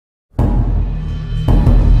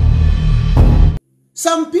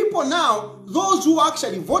Some people now, those who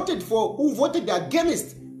actually voted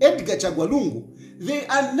against Edgar Lungu, they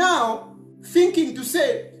are now thinking to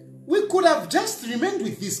say, we could have just remained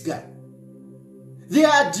with this guy. They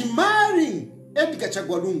are admiring Edgar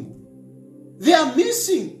Lungu. They are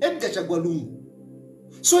missing Edgar Lungu.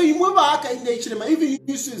 So even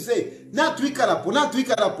used to say, not wikarapo, not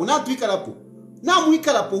wikarapo, not wikarapo. Now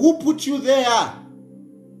wikarapo, who put you there?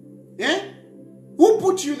 Eh? Who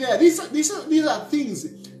put you there? These are things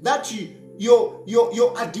that your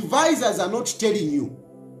advisors are not telling you.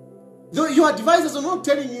 Your advisors are not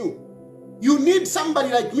telling you. You need somebody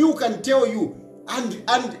like me who can tell you. And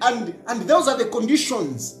those are the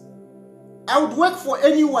conditions. I would work for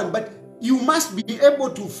anyone, but you must be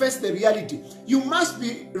able to face the reality. You must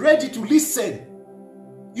be ready to listen.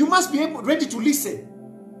 You must be ready to listen.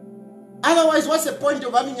 Otherwise, what's the point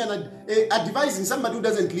of having advising somebody who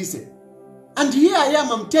doesn't listen? And here I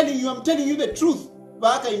am, I'm telling you the truth.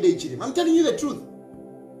 I'm telling you the truth.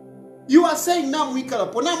 You are saying,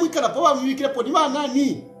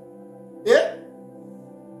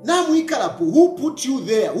 who put you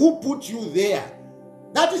there? Who put you there?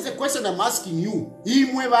 That is the question I'm asking you. Who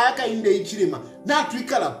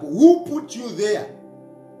put you there?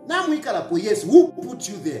 Yes, who put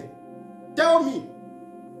you there? Tell me.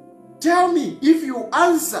 Tell me. If you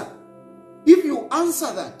answer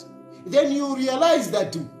that, then you realize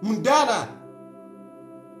that Mundara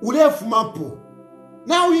ulef mapo.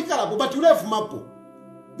 Now but ulef mapo.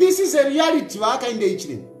 This is a reality.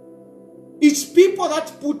 It's people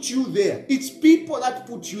that put you there. It's people that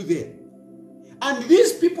put you there. And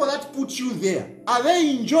these people that put you there, are they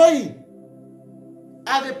enjoying?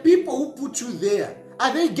 Are the people who put you there,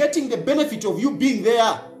 are they getting the benefit of you being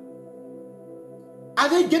there? Are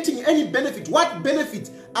they getting any benefit? What benefit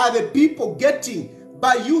are the people getting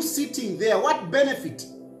by you sitting there? What benefit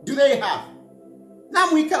do they have?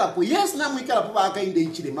 Yes, but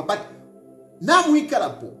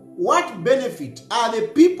what benefit are the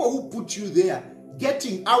people who put you there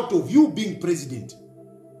getting out of you being president?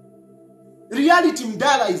 Reality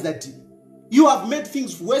Mdala is that you have made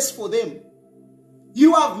things worse for them.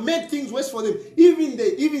 You have made things worse for them. Even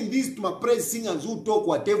these praise singers who talk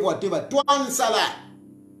whatever, Twansala.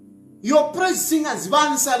 Your praise singers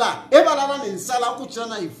Vansala, Evalaran and Sala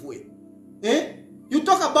Kuchana Ifwe. Eh? You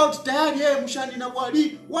talk about Tayali, Mushani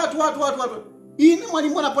Nawali, what? In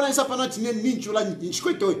Wanimona Ponasa Panat Ninchula,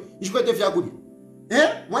 Nishkwete Fiagudi.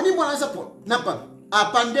 Eh? Wanimona Sapo, Napa, a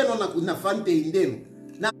Pandeno Nafante Indeno.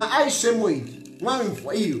 Na I shemwe one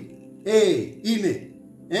for you. Eh, ine.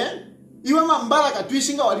 Eh? Iwa mambara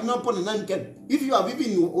katwishinga walinopo na nanken. If you have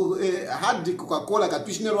even had Coca-Cola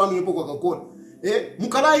katwishinga rwanu yopo Coca-Cola. Eh,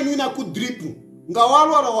 mukala inu ina ku drip. Nga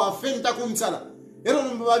walwala wa fenta kumsala. Ero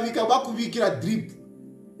mbabika baku bikira drip.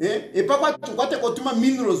 Eh, papa tukwate kotuma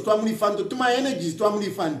minerals to amuli fund, tuma energies to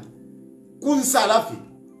amuli fund. Kunsala fi.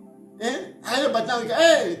 Eh? Ayo batanga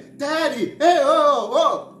Tayali.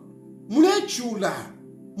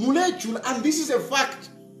 Mulechula, and this is a fact.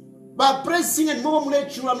 But pressing and more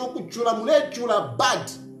mulechula no kuchula, mulechula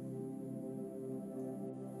bad.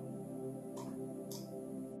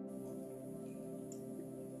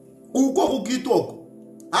 Uko ukitoko.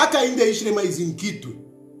 Aka inde ishirema izinkitu.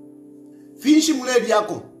 Fishi muledi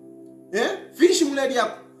yako. Eh? Fishi muledi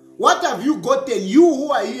yako. What have you gotten? You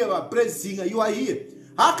who are here, a praise singer, you are here.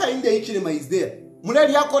 Aka inde ishirema is there.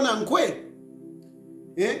 Muledi yako na nkwe.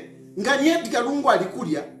 Eh? Ngani EDGAR LUNGU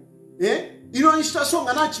alikulia, inonisha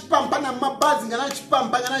songa na chipampa na mabazi ngana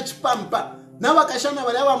chipampa na wakashana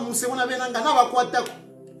wale wa musemona benanga na wakwatako.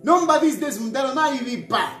 Number these days mdala na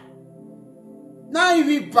ivipa.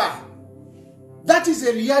 That is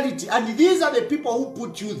a reality, and these are the people who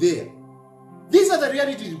put you there. These are the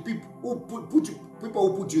reality people who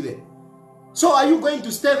put you there. So are you going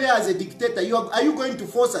to stay there as a dictator? Are you going to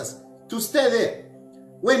force us to stay there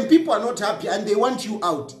when people are not happy and they want you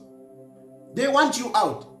out? They want you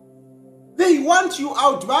out. They want you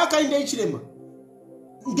out. They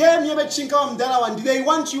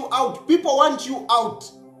want you out. People want you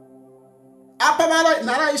out.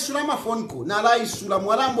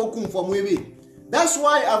 That's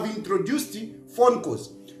why I've introduced phone calls.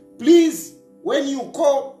 Please, when you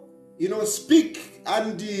call, speak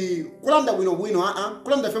and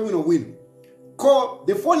call.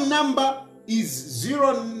 The phone number is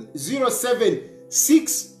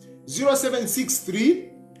 0763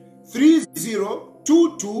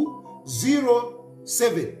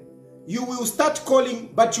 302207. You will start calling,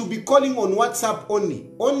 but you'll be calling on WhatsApp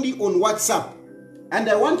only on WhatsApp. And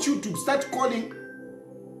I want you to start calling.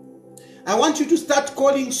 I want you to start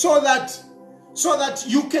calling so that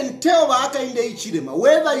you can tell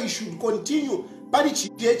whether you should continue pali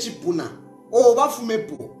chipuna or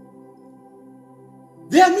bafumepo.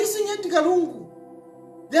 They are missing EDGAR LUNGU.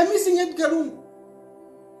 They are missing EDGAR LUNGU.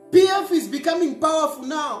 PF is becoming powerful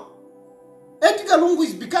now. EDGAR LUNGU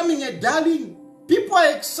is becoming a darling. People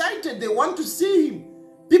are excited. They want to see him.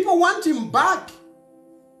 People want him back.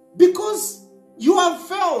 Because you have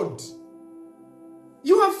failed.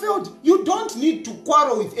 You have failed. You don't need to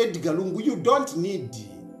quarrel with EDGAR LUNGU. You don't need.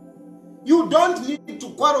 You don't need to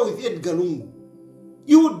quarrel with EDGAR LUNGU.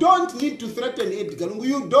 You don't need to threaten EDGAR LUNGU.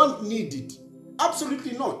 You don't need it.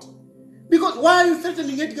 Absolutely not. Because why are you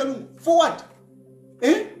threatening EDGAR LUNGU? For what?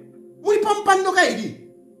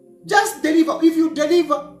 Just deliver. If you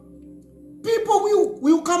deliver, people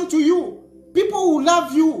will come to you. People will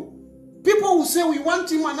love you. People will say, we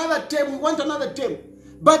want him another term, we want another term.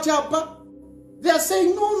 But they are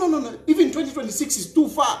saying, no. Even 2026 is too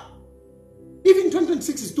far. Even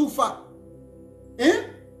 2026 is too far.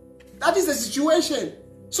 That is the situation.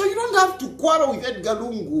 So you don't have to quarrel with EDGAR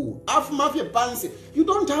LUNGU. You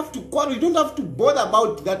don't have to quarrel. You don't have to bother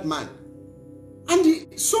about that man.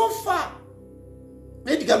 And so far,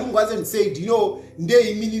 EDGAR LUNGU hasn't said,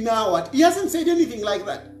 what? He hasn't said anything like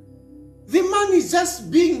that. The man is just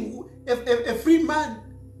being a free man.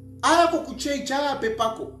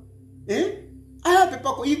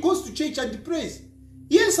 He goes to church and prays.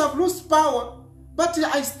 Yes, I've lost power, but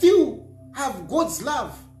I still have God's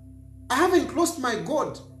love. I haven't lost my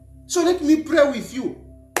God. So let me pray with you.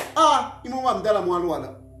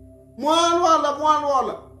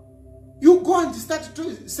 You go and start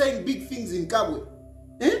saying big things in Kabwe.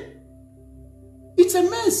 It's a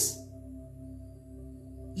mess.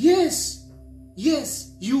 Yes,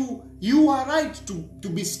 you are right to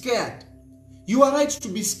be scared. You are right to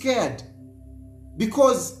be scared.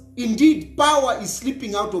 Because indeed power is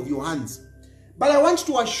slipping out of your hands. But I want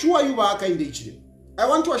to assure you, I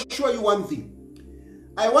want to assure you one thing.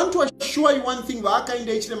 I want to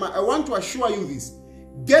assure you this.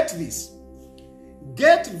 Get this.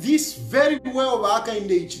 Get this very well,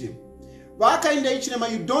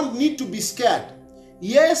 you don't need to be scared.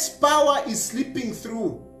 Yes, power is slipping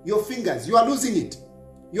through your fingers. You are losing it.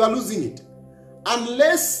 You are losing it.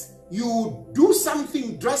 Unless you do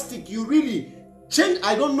something drastic, you really change,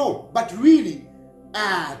 I don't know, but really,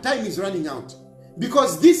 time is running out.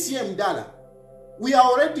 Because this year, Mdala, we are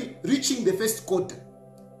already reaching the first quarter.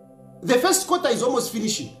 The first quarter is almost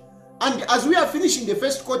finishing. And as we are finishing the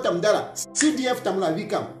first quarter, Mdala, CDF Tamla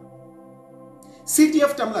Vikam.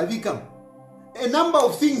 CDF Tamla Vikam. A number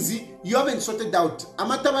of things you haven't sorted out.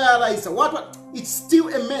 What? It's still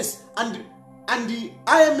a mess. And the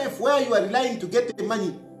IMF, where you are relying to get the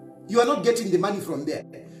money, you are not getting the money from there.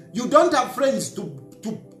 You don't have friends to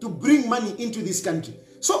bring money into this country.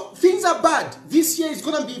 So things are bad. This year is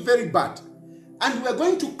going to be very bad. And we're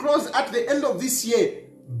going to close at the end of this year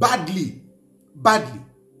badly.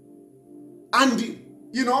 And,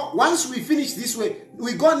 once we finish this way,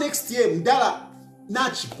 we go next year, Mdala,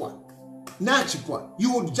 Nachipwa.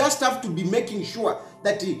 You would just have to be making sure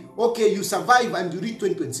that, okay, you survive and you reach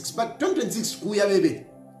 2026. But 2026, kuya bebe.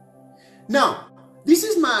 Now, this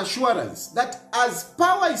is my assurance that as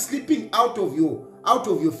power is slipping out of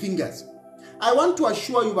your fingers, I want to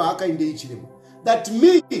assure you, that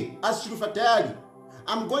me, as Chilufya Tayali,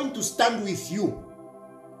 I'm going to stand with you.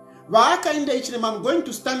 I'm going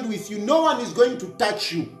to stand with you. No one is going to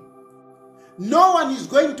touch you. No one is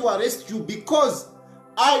going to arrest you, because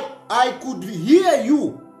I could hear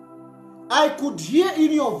you. I could hear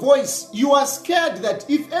in your voice. You are scared that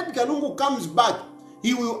if EDGAR LUNGU comes back,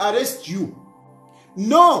 he will arrest you.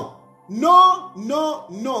 No. EDGAR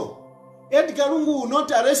LUNGU will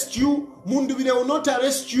not arrest you. Mundubile will not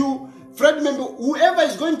arrest you. Fred Membe, whoever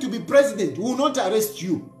is going to be president, will not arrest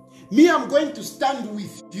you. Me, I'm going to stand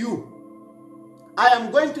with you. I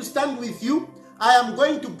am going to stand with you. I am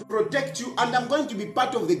going to protect you, and I'm going to be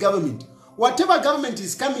part of the government. Whatever government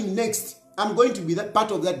is coming next, I'm going to be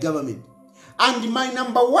part of that government. And my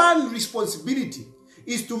number one responsibility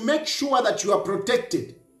is to make sure that you are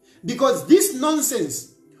protected. Because this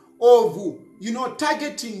nonsense of,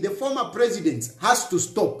 targeting the former presidents has to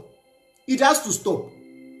stop. It has to stop.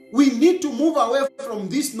 We need to move away from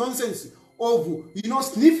this nonsense of,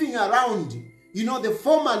 sniffing around, the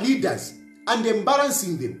former leaders and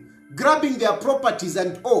embarrassing them, grabbing their properties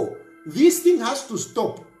and all. This thing has to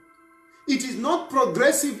stop. It is not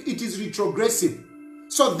progressive, it is retrogressive.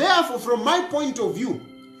 So therefore, from my point of view,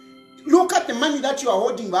 look at the money that you are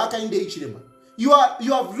holding. You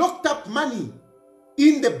have locked up money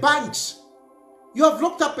in the banks. You have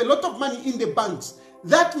locked up a lot of money in the banks.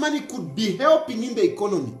 That money could be helping in the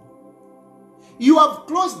economy. You have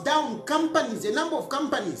closed down companies, a number of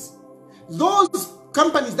companies. Those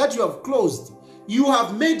companies that you have closed, you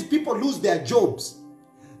have made people lose their jobs.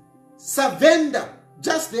 Savenda,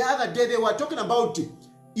 just the other day, they were talking about,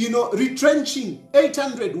 retrenching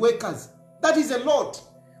 800 workers. That is a lot.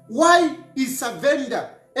 Why is Savenda,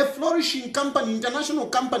 a flourishing company, international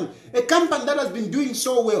company, a company that has been doing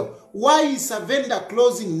so well, why is Savenda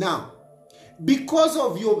closing now? Because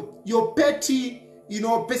of your petty,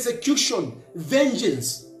 persecution,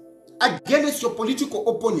 vengeance against your political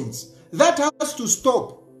opponents. That has to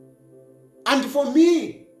stop. And for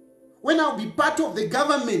me, when I'll be part of the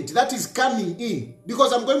government that is coming in,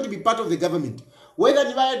 because I'm going to be part of the government, whether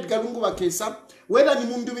ni va EDGAR LUNGU Back, whether ni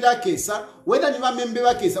Mundubira Kesa, whether ni va Membe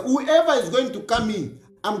Kesa, whoever is going to come in,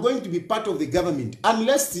 I'm going to be part of the government.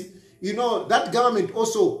 Unless, that government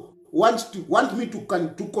also want me to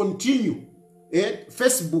continue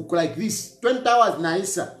Facebook like this, 20 hours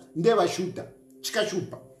naisa, never shooter, chika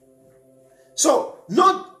shupa. So,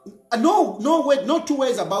 no two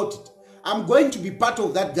ways about it. I'm going to be part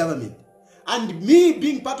of that government. And me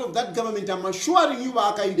being part of that government, I'm assuring you,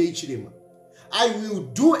 I will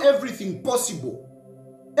do everything possible,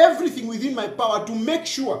 everything within my power to make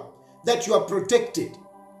sure that you are protected.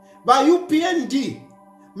 By UPND,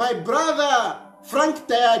 my brother Frank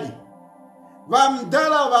Tayali,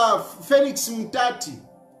 Vamdala va Felix Mtati,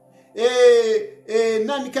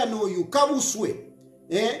 Nanikano yu, Kabuswe,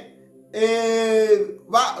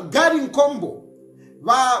 Garin Kombo,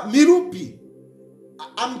 Va Mirupi.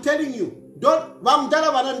 I'm telling you, don't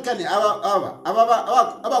Vamdala Vanankane,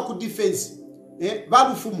 Ava ku defense,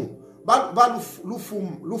 Balufumu,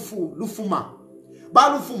 Balufuma,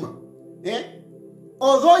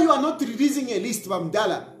 although you are not releasing a list,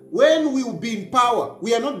 Vamdala, when we will be in power,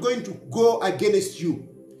 we are not going to go against you.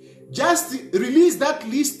 Just release that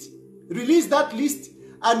list,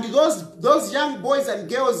 and those young boys and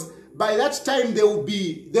girls, by that time they will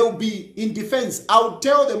be in defense. I'll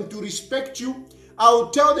tell them to respect you. I'll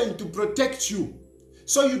tell them to protect you.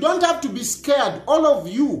 So you don't have to be scared. All of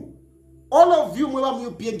you,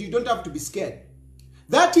 you don't have to be scared.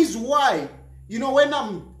 That is why, when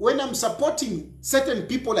I'm supporting certain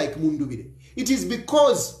people like Mundubire, it is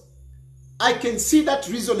because I can see that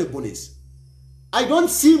reasonableness. I don't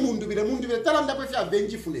see Mundubire. Tell him that if you have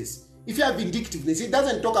vengefulness, if you have vindictiveness, he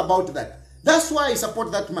doesn't talk about that. That's why I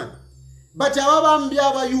support that man. But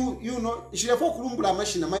shirefo kulumbula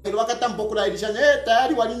machine, wakatampokula edishana,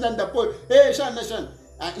 tayari walinda ndapo, shana,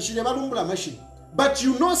 shireva lumbula machine. But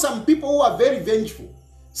some people who are very vengeful.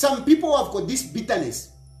 Some people who have got this bitterness.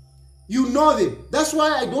 You know them. That's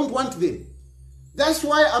why I don't want them. That's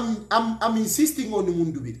why I'm insisting on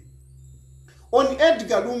Mundubire. On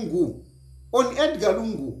EDGAR Lungu,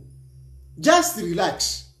 just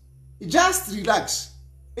relax. Just relax.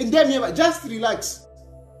 And then just relax.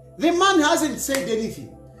 The man hasn't said anything.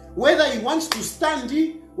 Whether he wants to stand,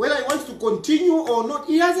 whether he wants to continue or not,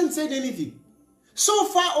 he hasn't said anything. So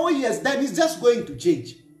far, all he has done is just going to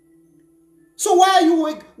change. So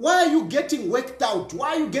why are you getting worked out? Why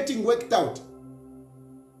are you getting worked out?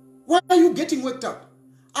 Why are you getting worked out?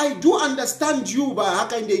 I do understand you,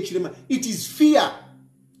 but it is fear.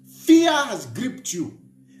 Fear has gripped you.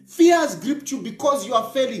 Fear has gripped you because you are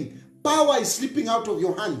failing. Power is slipping out of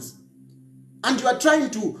your hands. And you are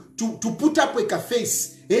trying to put up like a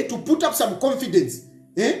face, to put up some confidence.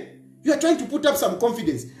 You are trying to put up some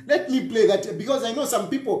confidence. Let me play that, because I know some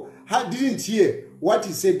people didn't hear what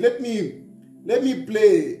he said. Let me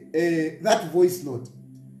play that voice note.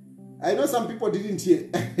 I know some people didn't hear.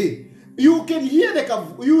 You can hear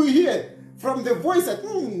you hear from the voice that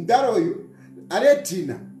Daroyu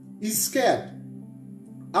Aretina is scared.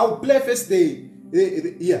 I'll play first here.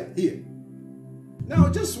 Now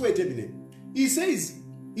just wait a minute. He says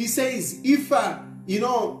if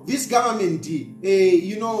this government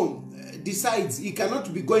decides he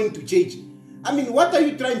cannot be going to change. I mean, what are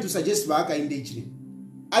you trying to suggest, Vaka Indechini?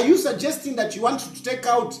 Are you suggesting that you want to take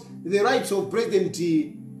out the rights of President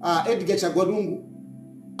EDGAR Lungu?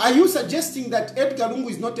 Are you suggesting that EDGAR Lungu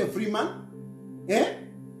is not a free man?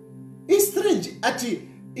 It's strange.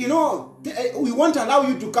 We won't allow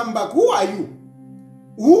you to come back. Who are you?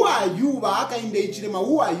 Who are you, Vaka Indechini?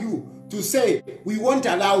 Who are you to say we won't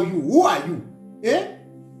allow you? Who are you?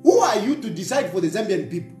 Who are you to decide for the Zambian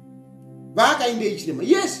people? Vaka Indechini.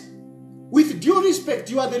 Yes, with due respect,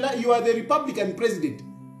 you are the Republican president.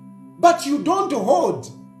 But you don't hold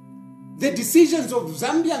the decisions of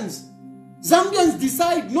Zambians. Zambians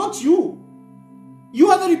decide, not you. You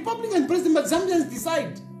are the Republican president, but Zambians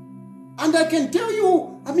decide. And I can tell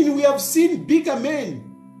you, we have seen bigger men.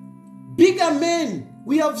 Bigger men.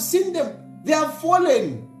 We have seen them. They have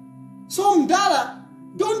fallen. So Mdala,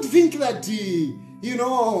 don't think that you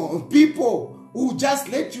know, people who just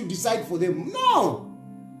let you decide for them. No.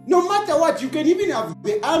 No matter what, you can even have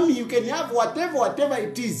the army, you can have whatever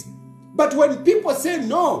it is. But when people say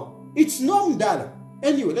no, it's no, Mdala.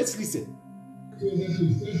 Anyway, let's listen. So that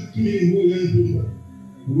we start killing more young people.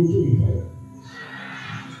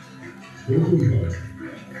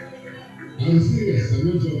 I'm serious, I'm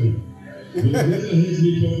not joking. You never heard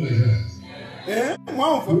me talk like that.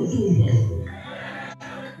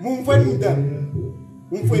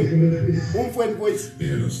 The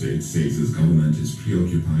head of state says his government is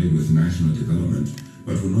preoccupied with national development,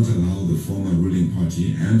 but will not allow the former ruling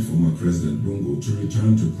party and former President Lungu to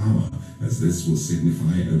return to power, as this will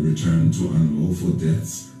signify a return to unlawful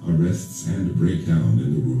deaths, arrests, and breakdown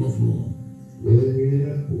in the rule of law.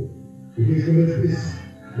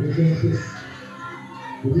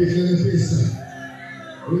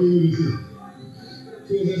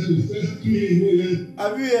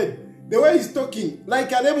 Have you heard the way he's talking?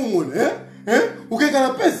 Like a lemon,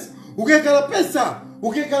 Ukekala pesa.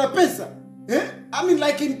 I mean,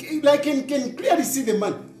 can clearly see the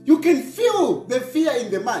man. You can feel the fear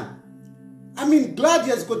in the man. I mean, glad he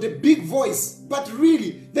has got a big voice, but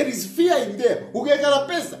really, there is fear in there. Ukekala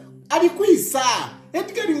pesa. Alikuisa.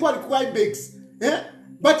 Edgar Lungu alikuwa begs.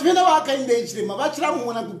 But when I can engage them, Mabachram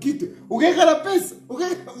wanna kukitu. Ukekala pesa.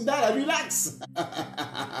 Mdala, relax.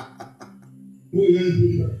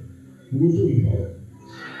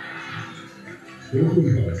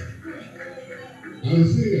 I'm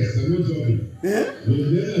serious, I'm not joking. You've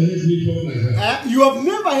never heard me talk like that. You have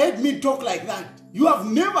never heard me talk like that. You have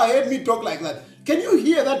never heard me talk like that. Can you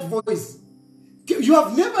hear that voice? You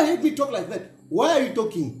have never heard me talk like that. Why are you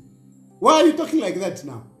talking? Why are you talking like that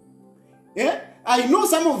now? I know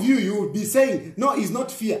some of you will be saying, no, it's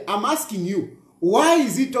not fear. I'm asking you, why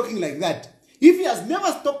is he talking like that? If he has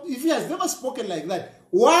never spoken like that,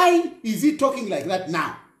 why is he talking like that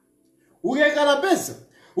now? Ukekala pesa.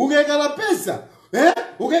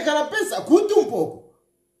 Kutumpoko.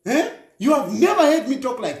 You have never heard me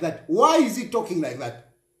talk like that. Why is he talking like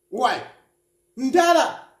that? Why?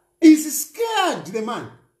 Mdala is scared, the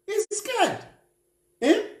man. He's scared.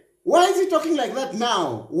 Why is he talking like that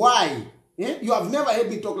now? Why? You have never heard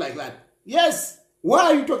me talk like that. Yes. Why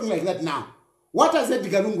are you talking like that now? What has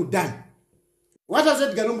EDGAR LUNGU done? What has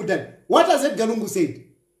EDGAR LUNGU done? What has EDGAR LUNGU said?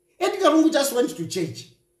 EDGAR LUNGU just went to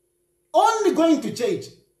change. Only going to change.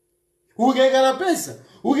 Ukekala pesa.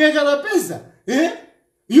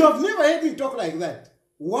 You have never heard me talk like that.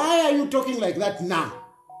 Why are you talking like that now?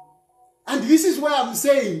 And this is where I'm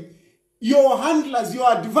saying your handlers, your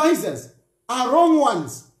advisors are wrong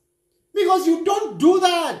ones. Because you don't do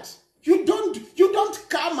that. You don't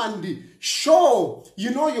come and show,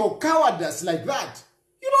 your cowardice like that.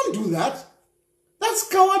 You don't do that. That's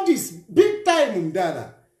cowardice. Big time,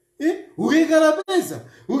 Mdala. Ukekala pesa.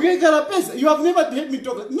 You have never heard me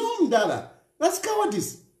talk. No, Mdala. That's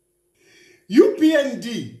cowardice.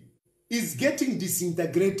 UPND is getting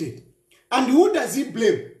disintegrated. And who does he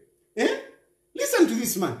blame? Listen to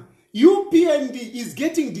this man. UPND is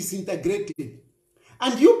getting disintegrated.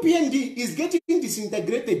 And UPND is getting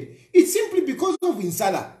disintegrated. It's simply because of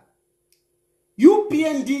Insala.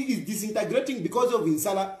 UPND is disintegrating because of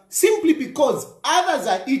Insala, simply because others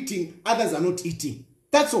are eating, others are not eating.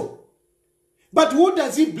 That's all. But who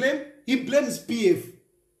does he blame? He blames PF.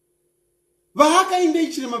 Vahaka in the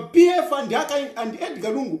PF and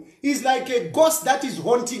EDGAR LUNGU is like a ghost that is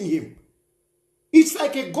haunting him. It's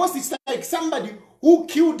like a ghost. It's like somebody who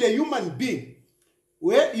killed a human being.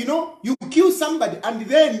 Where, you kill somebody and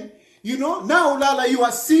then, now Lala, you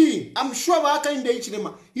are seeing. I'm sure Vahaka in the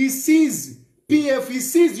he sees PF, he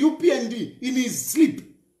sees UPND in his sleep.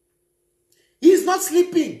 He's not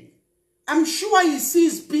sleeping. I'm sure he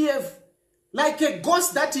sees PF like a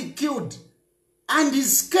ghost that he killed. And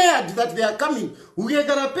he's scared that they are coming.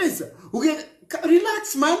 Relax,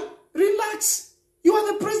 man. Relax. You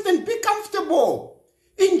are the president. Be comfortable.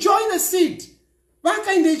 Enjoy the seat.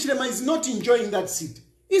 Vaka in the HLM is not enjoying that seat.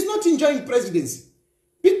 He's not enjoying presidency.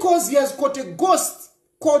 Because he has got a ghost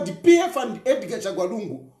called PF and EDGAR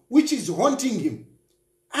LUNGU, which is haunting him.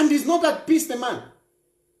 And he's not at peace, the man.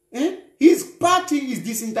 His party is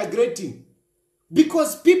disintegrating.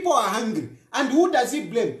 Because people are hungry. And who does he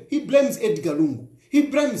blame? He blames EDGAR LUNGU. He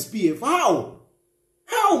blames PF. How?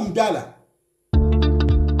 How, Mdala?